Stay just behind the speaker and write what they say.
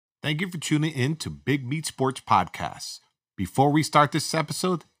Thank you for tuning in to Big Meat Sports Podcasts. Before we start this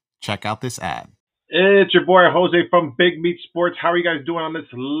episode, check out this ad. It's your boy Jose from Big Meat Sports. How are you guys doing on this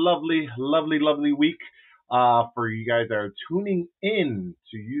lovely week? For you guys that are tuning in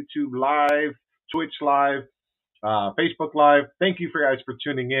to YouTube Live, Twitch Live, Facebook Live, thank you for guys for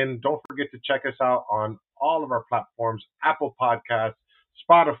tuning in. Don't forget to check us out on all of our platforms: Apple Podcasts,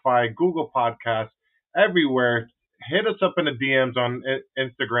 Spotify, Google Podcasts, everywhere. Hit us up in the DMs on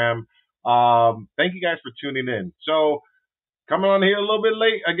Instagram. Thank you guys for tuning in. So coming on here a little bit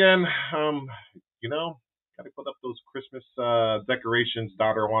late again. You know, got to put up those Christmas decorations.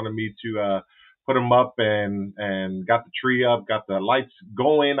 Daughter wanted me to put them up and got the tree up, got the lights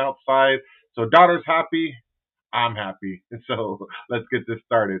going outside. So daughter's happy, I'm happy. So let's get this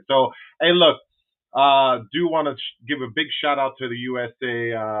started. So hey, look, do want to give a big shout out to the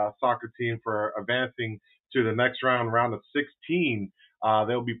USA soccer team for advancing to the next round of 16.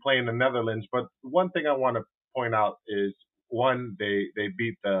 They'll be playing the Netherlands. But one thing I want to point out is one, they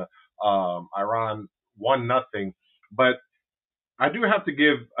beat the Iran 1-0. But I do have to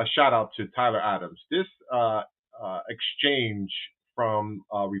give a shout out to Tyler Adams. This exchange from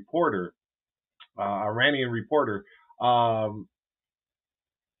a reporter, Iranian reporter, um,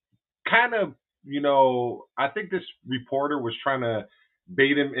 kind of, I think this reporter was trying to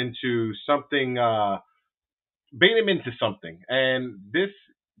bait him into something, and this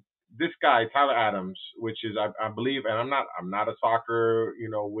guy Tyler Adams, which is I believe, and I'm not a soccer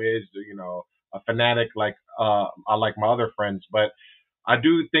whiz, a fanatic like I like my other friends, but I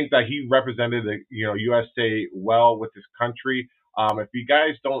do think that he represented the USA well with his country. If you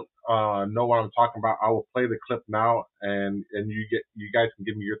guys don't know what I'm talking about, I will play the clip now, and you guys can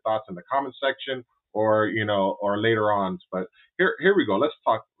give me your thoughts in the comment section or or later on. But here we go. Let's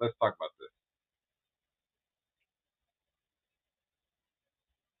talk about this.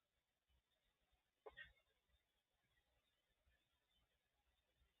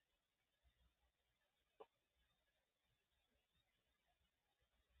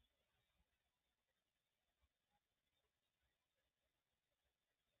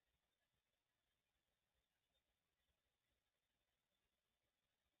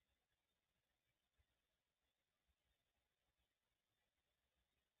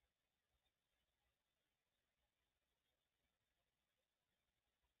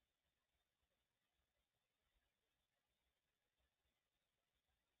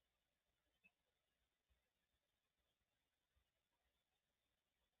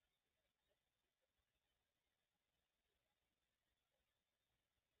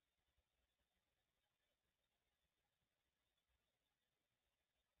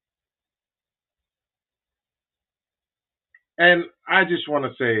 And I just want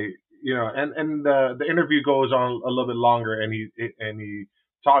to say, and the interview goes on a little bit longer, and he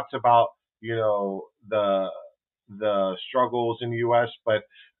talks about the struggles in the U.S., but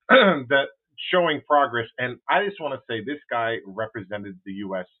that showing progress. And I just want to say this guy represented the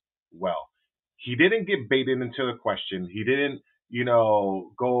U.S. well. He didn't get baited into the question. He didn't,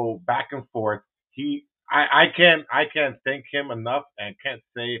 go back and forth. I can't thank him enough, and can't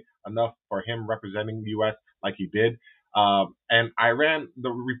say enough for him representing the U.S. like he did. And Iran, the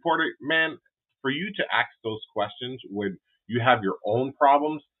reporter, man, for you to ask those questions when you have your own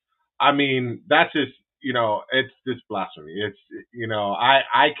problems, I mean, that's just, it's just blasphemy. It's,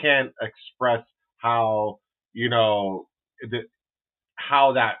 I can't express how, you know, the,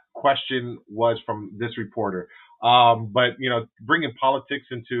 how that question was from this reporter. But bringing politics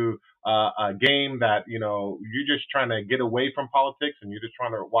into a game that you're just trying to get away from politics, and you're just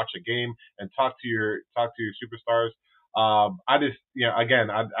trying to watch a game and talk to your superstars. I just, again,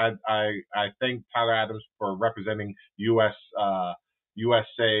 I thank Tyler Adams for representing U.S.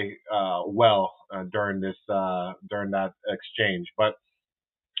 USA well during that exchange. But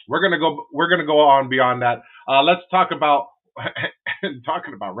we're gonna go on beyond that. Let's talk about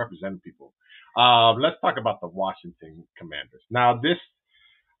talking about representing people. Let's talk about the Washington Commanders. Now, this,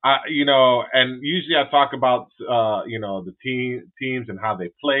 and usually I talk about, the teams and how they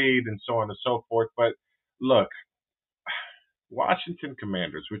played and so on and so forth. But look, Washington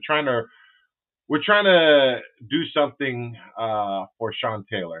Commanders, we're trying to do something for Sean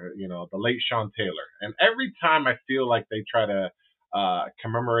Taylor, the late Sean Taylor. And every time I feel like they try to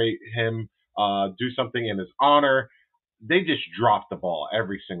commemorate him, do something in his honor, they just drop the ball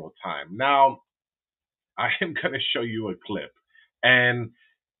every single time. Now, I am going to show you a clip. And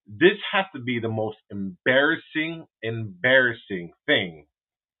this has to be the most embarrassing thing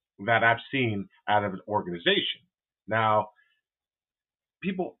that I've seen out of an organization. Now,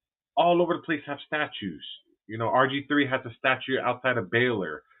 people all over the place have statues. RG3 has a statue outside of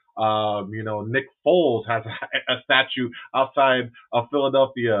Baylor. Nick Foles has a statue outside of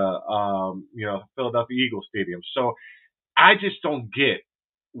Philadelphia, Philadelphia Eagles Stadium. So I just don't get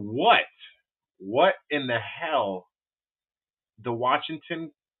what in the hell the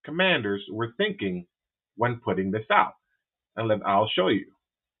Washington Commanders were thinking when putting this out. And I'll show you.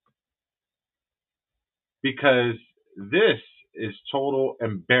 Because this is total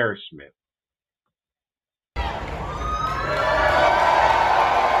embarrassment.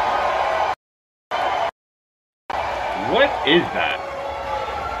 What is that?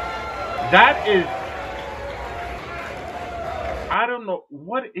 That is, I don't know,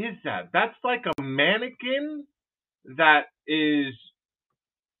 what is that? That's like a mannequin that is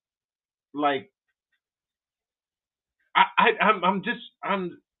like, I'm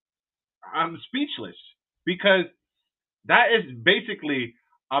speechless because that is basically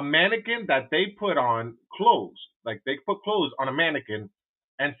a mannequin that they put on clothes. Like they put clothes on a mannequin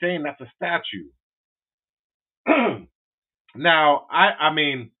and saying that's a statue. Now, I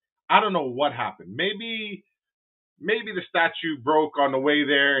mean, I don't know what happened. Maybe the statue broke on the way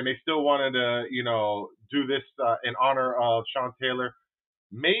there, and they still wanted to, do this in honor of Sean Taylor.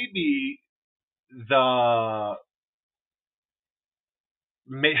 Maybe the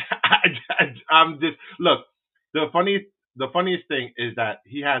I'm just look. The funniest thing is that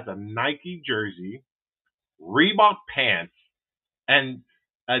he has a Nike jersey, Reebok pants, and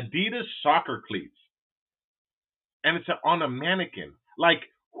Adidas soccer cleats, and it's on a mannequin.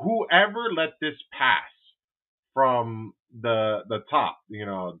 Like whoever let this pass from the top,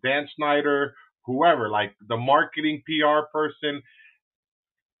 Dan Snyder, whoever, like the marketing PR person,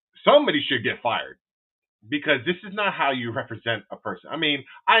 somebody should get fired because this is not how you represent a person. I mean,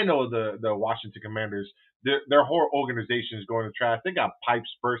 I know the Washington Commanders, their whole organization is going to trash. They got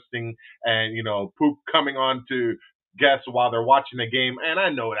pipes bursting and poop coming on to guests while they're watching the game, and I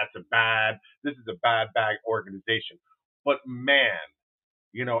know this is a bad organization. But man,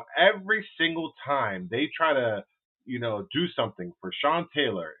 every single time they try to, do something for Sean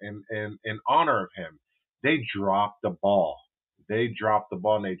Taylor in honor of him, they drop the ball. They drop the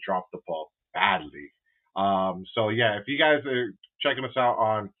ball and they drop the ball badly. So yeah, if you guys are checking us out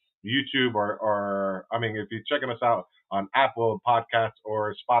on YouTube or I mean, if you're checking us out on Apple Podcasts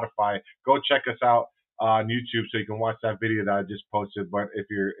or Spotify, go check us out on YouTube so you can watch that video that I just posted. But if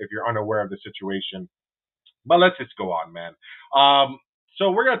you're unaware of the situation, but let's just go on, man. So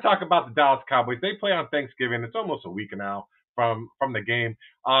we're gonna talk about the Dallas Cowboys. They play on Thanksgiving. It's almost a week now from the game.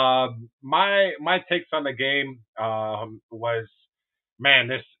 My takes on the game was, man,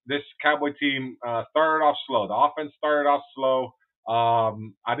 this Cowboy team started off slow. The offense started off slow.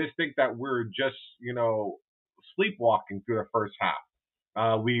 I just think that we're just sleepwalking through the first half.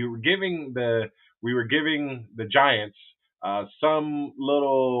 We were giving the Giants some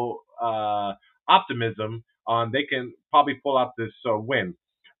little optimism on they can probably pull out this win,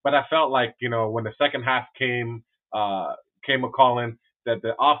 but I felt like when the second half came a calling, that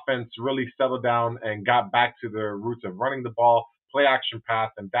the offense really settled down and got back to the roots of running the ball, play action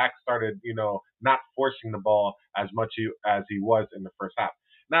pass, and Dak started not forcing the ball as much as he was in the first half.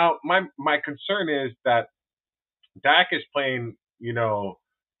 Now my concern is that Dak is playing, he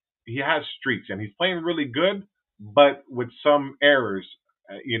has streaks and he's playing really good, but with some errors,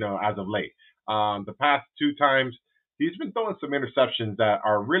 as of late. The past two times, he's been throwing some interceptions that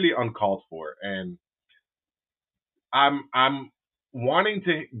are really uncalled for, and I'm wanting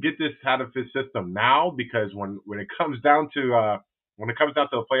to get this out of his system now because when it comes down to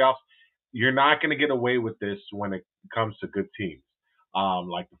the playoffs, you're not going to get away with this when it comes to good teams,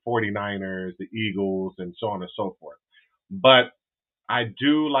 like the 49ers, the Eagles, and so on and so forth. But I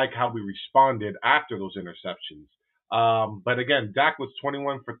do like how we responded after those interceptions. But again, Dak was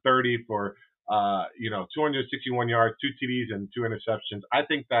 21 for 30 for 261 yards, 2 TDs, and 2 interceptions. I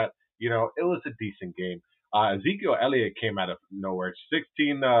think that it was a decent game. Ezekiel Elliott came out of nowhere,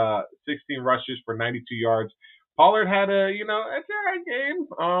 16 rushes for 92 yards. Pollard had it's all right game.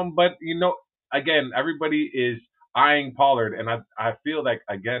 But again, everybody is eyeing Pollard, and I feel like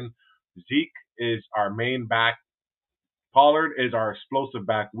again, Zeke is our main back. Pollard is our explosive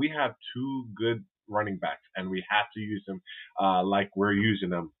back. We have two good running backs, and we have to use them like we're using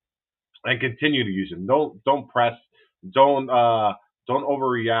them, and continue to use them. Don't press. Don't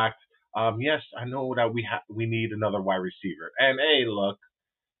overreact. Yes, I know that we need another wide receiver. And hey, look,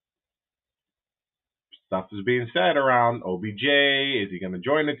 stuff is being said around OBJ. Is he going to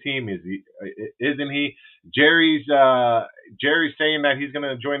join the team? Isn't he? Jerry's saying that he's going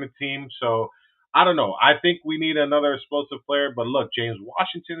to join the team. So I don't know. I think we need another explosive player. But look, James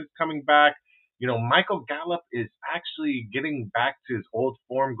Washington is coming back. Michael Gallup is actually getting back to his old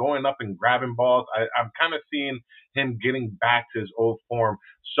form, going up and grabbing balls. I'm kind of seeing him getting back to his old form.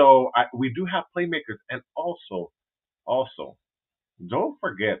 So we do have playmakers, and also, don't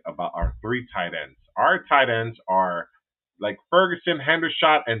forget about our three tight ends. Our tight ends are like Ferguson,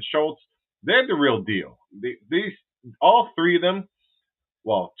 Hendershot, and Schultz. They're the real deal. These all three of them,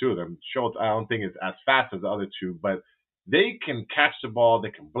 well, two of them. Schultz, I don't think is as fast as the other two, but they can catch the ball.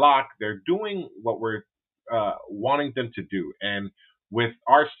 They can block. They're doing what we're wanting them to do. And with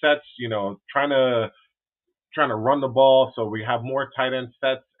our sets, trying to run the ball, so we have more tight end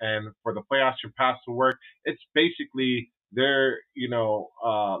sets. And for the play action pass to work, it's basically they're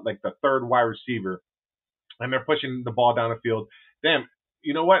like the third wide receiver, and they're pushing the ball down the field. Damn,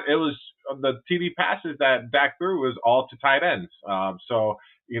 you know what? It was the TD passes that Dak threw was all to tight ends. So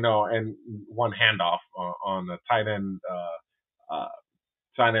and one handoff on the tight end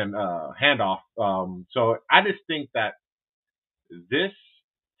handoff. So I just think that this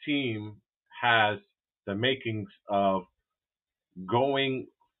team has the makings of going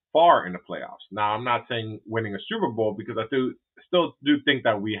far in the playoffs. Now, I'm not saying winning a Super Bowl because I still do think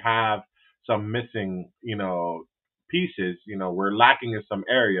that we have some missing, pieces. We're lacking in some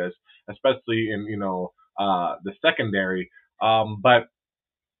areas, especially in the secondary. But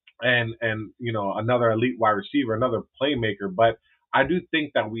another elite wide receiver, another playmaker. But I do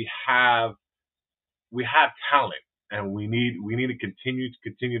think that we have talent, and we need to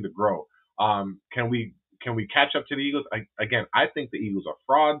continue to grow. Can we catch up to the Eagles? Again, I think the Eagles are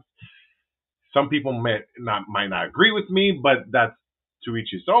frauds. Some people might not agree with me, but that's to each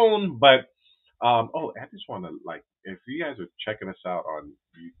his own. But I just want to, like, if you guys are checking us out on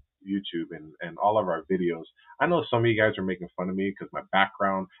YouTube and all of our videos, I know some of you guys are making fun of me because my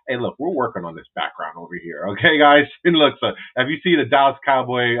background. Hey, look, we're working on this background over here, okay, guys? And look, so if you see the Dallas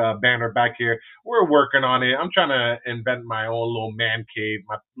Cowboy banner back here, we're working on it. I'm trying to invent my own little man cave,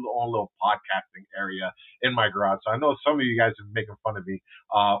 my own little podcasting area in my garage. So I know some of you guys are making fun of me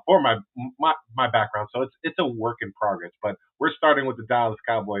for my background. So it's a work in progress, but we're starting with the Dallas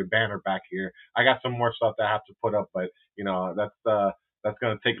Cowboy banner back here. I got some more stuff that I have to put up, but that's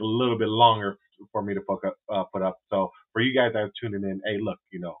going to take a little bit longer for me to put up. So for you guys that are tuning in, hey, look,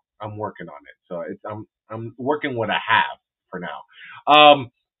 I'm working on it. So I'm working what I have for now.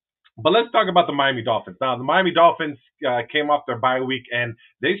 But let's talk about the Miami Dolphins. Now, the Miami Dolphins came off their bye week, and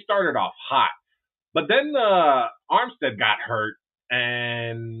they started off hot. But then Armstead got hurt,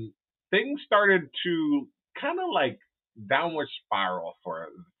 and things started to kind of like downward spiral for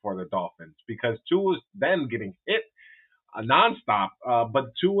the Dolphins because Tua was then getting hit nonstop.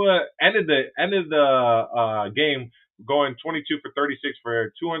 But Tua ended the game going 22 for 36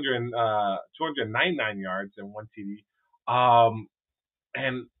 for 299 yards and one TD.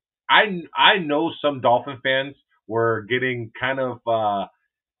 And I know some Dolphin fans were getting kind of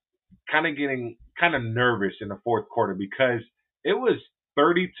nervous in the fourth quarter because it was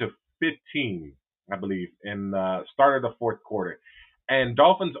 30-15, I believe, in the start of the fourth quarter. And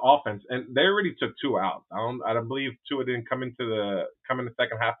Dolphins offense, and they already took two out. I don't believe Tua didn't come in the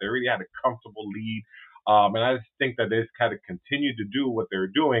second half. They already had a comfortable lead, and I just think that they just kind of continued to do what they're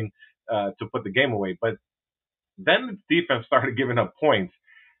doing to put the game away. But then the defense started giving up points,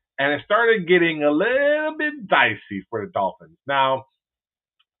 and it started getting a little bit dicey for the Dolphins. Now,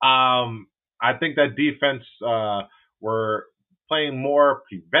 I think that defense were playing more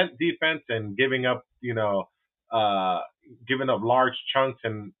prevent defense and giving up large chunks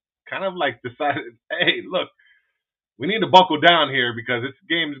and kind of like decided, hey, look, we need to buckle down here because this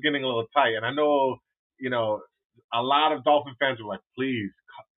game is getting a little tight. And I know, a lot of Dolphin fans were like, please,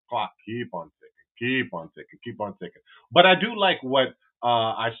 clock, keep on ticking. But I do like what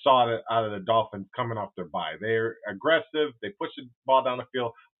I saw out of the Dolphins coming off their bye. They're aggressive. They push the ball down the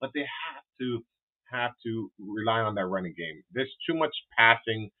field, but they have to rely on that running game. There's too much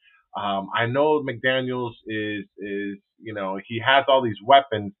passing. I know McDaniels is he has all these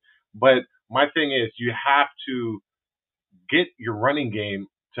weapons, but my thing is you have to get your running game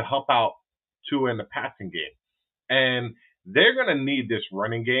to help out Tua in the passing game. And they're going to need this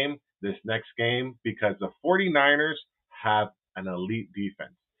running game this next game because the 49ers have an elite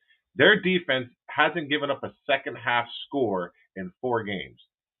defense. Their defense hasn't given up a second half score in 4 games.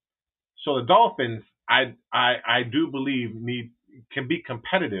 So the Dolphins, I do believe can be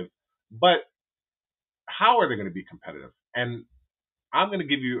competitive, but how are they going to be competitive? And I'm going to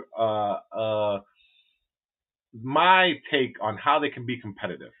give you my take on how they can be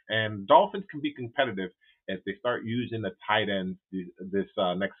competitive. And Dolphins can be competitive if they start using the tight end this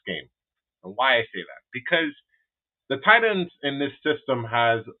next game. And why I say that? Because the tight ends in this system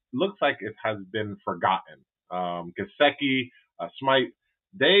looks like it has been forgotten. Gesicki, Smite,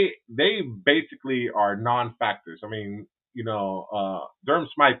 they basically are non-factors. I mean, Durham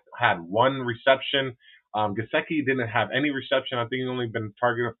Smythe had one reception. Gesicki didn't have any reception. I think he's only been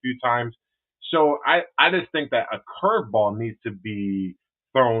targeted a few times. So I just think that a curveball needs to be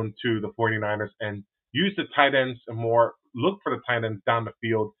thrown to the 49ers and use the tight ends more, look for the tight ends down the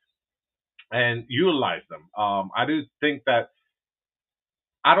field and utilize them. I don't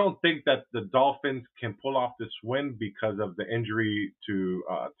think that the Dolphins can pull off this win because of the injury to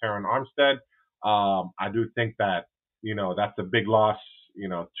Terron Armstead. I do think that that's a big loss.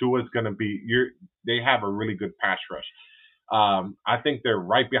 Tua's going to be. They have a really good pass rush. I think they're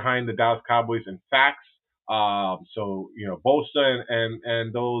right behind the Dallas Cowboys in sacks. So Bosa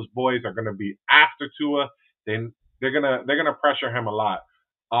and those boys are going to be after Tua. Then they're gonna pressure him a lot.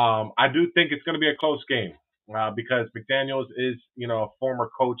 I do think it's going to be a close game because McDaniels is a former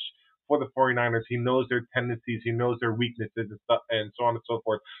coach for the 49ers. He knows their tendencies, he knows their weaknesses and stuff, and so on and so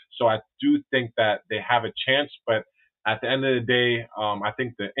forth. So I do think that they have a chance, but at the end of the day, I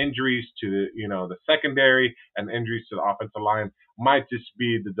think the injuries to the secondary and injuries to the offensive line might just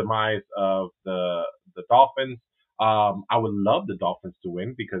be the demise of the Dolphins. I would love the Dolphins to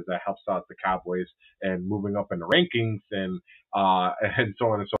win because that helps out the Cowboys and moving up in the rankings and and so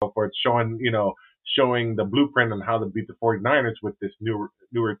on and so forth, showing the blueprint on how to beat the 49ers with this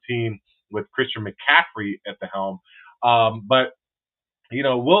newer team with Christian McCaffrey at the helm. But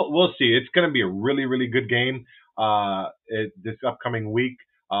we'll see. It's going to be a really, really good game this upcoming week.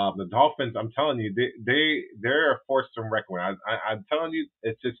 The Dolphins, I'm telling you, they're a force to reckon with. I'm telling you,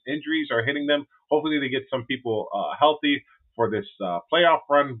 it's just injuries are hitting them. Hopefully, they get some people healthy for this playoff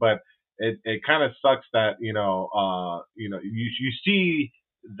run. But it kind of sucks that you see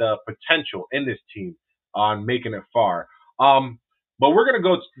the potential in this team on making it far. But we're gonna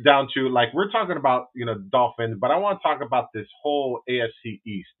go down to we're talking about Dolphins, but I want to talk about this whole AFC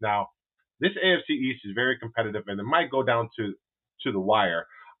East. Now, this AFC East is very competitive, and it might go down to the wire.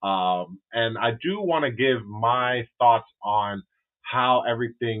 And I do want to give my thoughts on how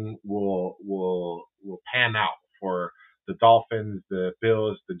everything will pan out for the Dolphins, the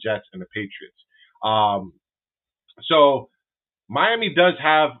Bills, the Jets, and the Patriots. So Miami does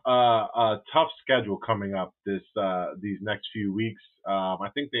have a tough schedule coming up these next few weeks. I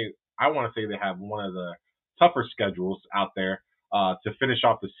want to say they have one of the tougher schedules out there to finish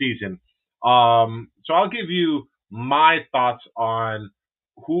off the season. So I'll give you my thoughts on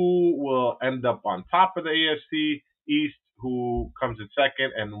who will end up on top of the AFC East, who comes in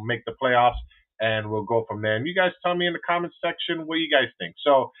second, and will make the playoffs, and we'll go from there. And you guys tell me in the comments section what you guys think.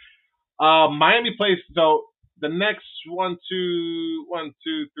 So Miami plays the next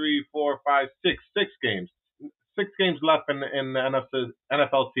 6 games. 6 games left in the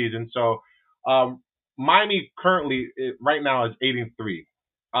NFL season. So Miami currently right now is 8-3.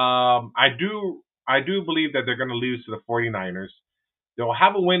 I do believe that they're going to lose to the 49ers. They'll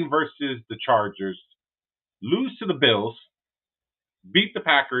have a win versus the Chargers, lose to the Bills, beat the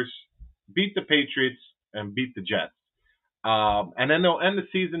Packers, beat the Patriots, and beat the Jets. And then they'll end the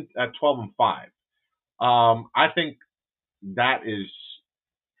season at 12-5. I think that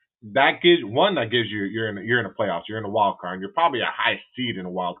gives you you're in a playoffs, you're in a wild card, you're probably a high seed in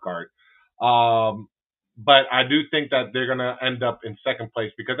a wild card. But I do think that they're gonna end up in second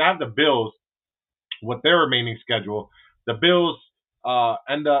place because I have the Bills with their remaining schedule. The Bills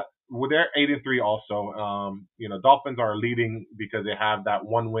end up they're 8-3 also. Dolphins are leading because they have that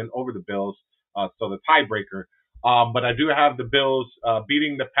one win over the Bills, so the tiebreaker. But I do have the Bills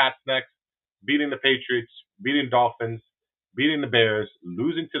beating the Pats next, beating the Patriots, beating Dolphins, beating the Bears,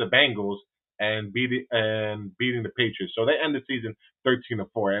 losing to the Bengals, and beating the Patriots. So they end the season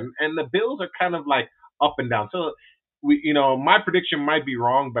 13-4, and the Bills are kind of like up and down. So my prediction might be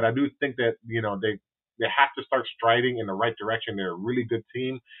wrong, but I do think that they have to start striding in the right direction. They're a really good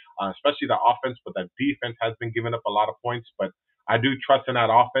team, especially the offense, but that defense has been giving up a lot of points. But I do trust in that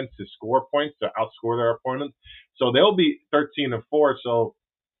offense to score points, to outscore their opponents. So they'll be 13-4. So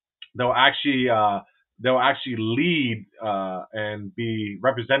they'll actually lead and be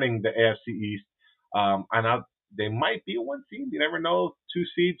representing the AFC East. And they might be a 1 seed. You never know, 2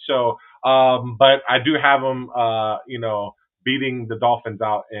 seeds. So, but I do have them, beating the Dolphins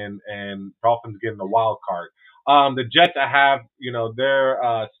out and Dolphins getting the wild card. The Jets I have, they're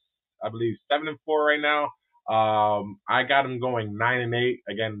I believe 7-4 right now. I got them going 9-8.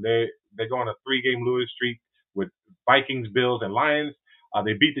 Again, they go on a 3-game losing streak with Vikings, Bills, and Lions.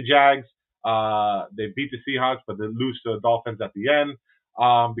 They beat the Jags. They beat the Seahawks, but they lose to the Dolphins at the end.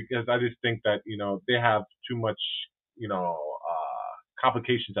 Because I just think that they have too much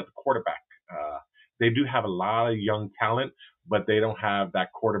complications at the quarterback. They do have a lot of young talent, but they don't have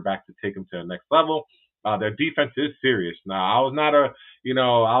that quarterback to take them to the next level. Their defense is serious. Now, I was not a,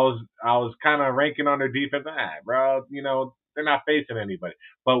 I was kind of ranking on their defense. Bro, they're not facing anybody.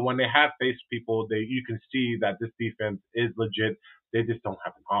 But when they have faced people, you can see that this defense is legit. They just don't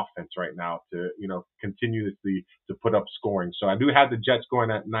have an offense right now to, continuously to put up scoring. So I do have the Jets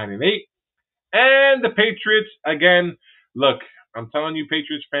going at 9-8. And the Patriots, again, look, I'm telling you,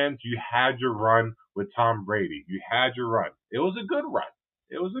 Patriots fans, you had your run with Tom Brady. You had your run. It was a good run.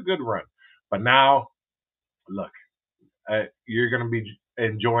 It was a good run. But now, look, you're going to be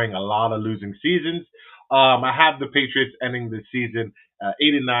enjoying a lot of losing seasons. I have the Patriots ending the season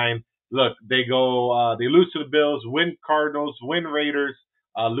 8-9. Look, they lose to the Bills, win Cardinals, win Raiders,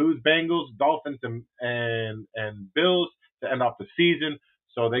 lose Bengals, Dolphins, and Bills to end off the season.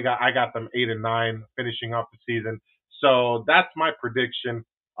 So I got them 8-9 finishing off the season. So that's my prediction.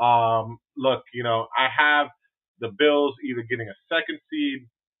 Look, I have the Bills either getting a second seed,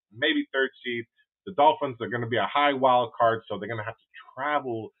 maybe third seed. The Dolphins are going to be a high wild card, so they're going to have to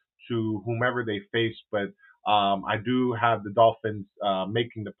travel to whomever they face. But I do have the Dolphins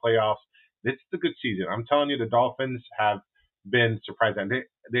making the playoffs. This is a good season. I'm telling you, the Dolphins have been surprising.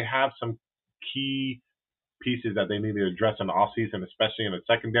 They have some key pieces that they need to address in the offseason, especially in the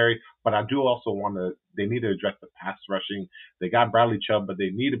secondary. But I do also they need to address the pass rushing. They got Bradley Chubb, but they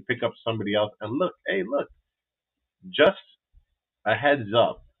need to pick up somebody else. And look, just a heads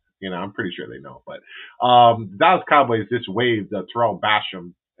up. I'm pretty sure they know, but Dallas Cowboys just waived Terrell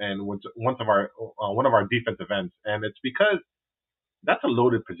Basham and one of our defensive ends, and it's because that's a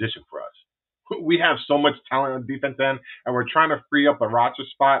loaded position for us. We have so much talent on defense end, and we're trying to free up a roster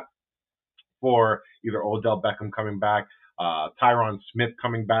spot for either Odell Beckham coming back, Tyron Smith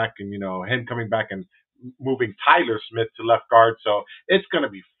coming back, and him coming back and moving Tyler Smith to left guard. So it's going to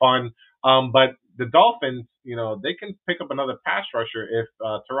be fun. But the Dolphins, they can pick up another pass rusher if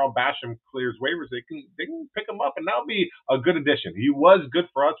Terrell Basham clears waivers. They can pick him up, and that'll be a good addition. He was good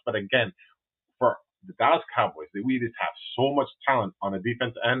for us, but again, for the Dallas Cowboys, we just have so much talent on the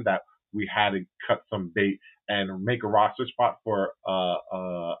defense end that we had to cut some bait and make a roster spot for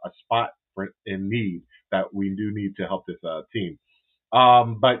a spot in need that we do need to help this team.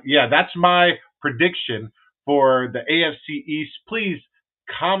 But yeah, that's my prediction for the AFC East. Please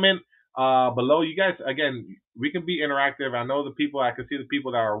comment below. You guys, again, we can be interactive. I can see the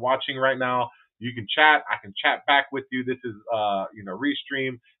people that are watching right now. You can chat. I can chat back with you. This is,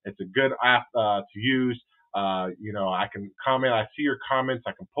 Restream. It's a good app to use. I can comment. I see your comments.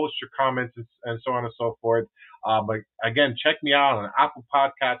 I can post your comments and so on and so forth. But again, check me out on Apple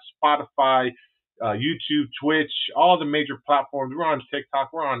Podcasts, Spotify, YouTube, Twitch, all the major platforms. We're on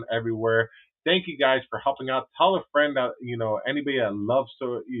TikTok. We're on everywhere. Thank you guys for helping out. Tell a friend that, anybody that loves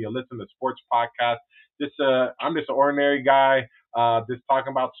to listen to sports podcasts. I'm just an ordinary guy, just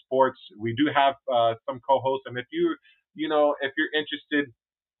talking about sports. We do have some co-hosts, and if you're interested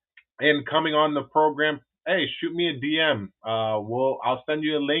in coming on the program, hey, shoot me a DM. I'll send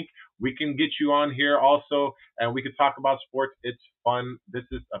you a link. We can get you on here also, and we can talk about sports. It's fun. This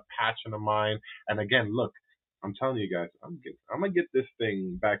is a passion of mine. And again, look, I'm telling you guys, I'm gonna get this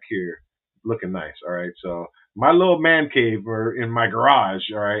thing back here looking nice. All right, so my little man cave or in my garage.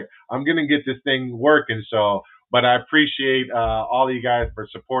 All right, I'm gonna get this thing working. So, but I appreciate all of you guys for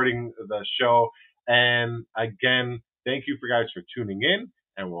supporting the show. And again, thank you guys for tuning in,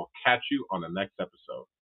 and we'll catch you on the next episode.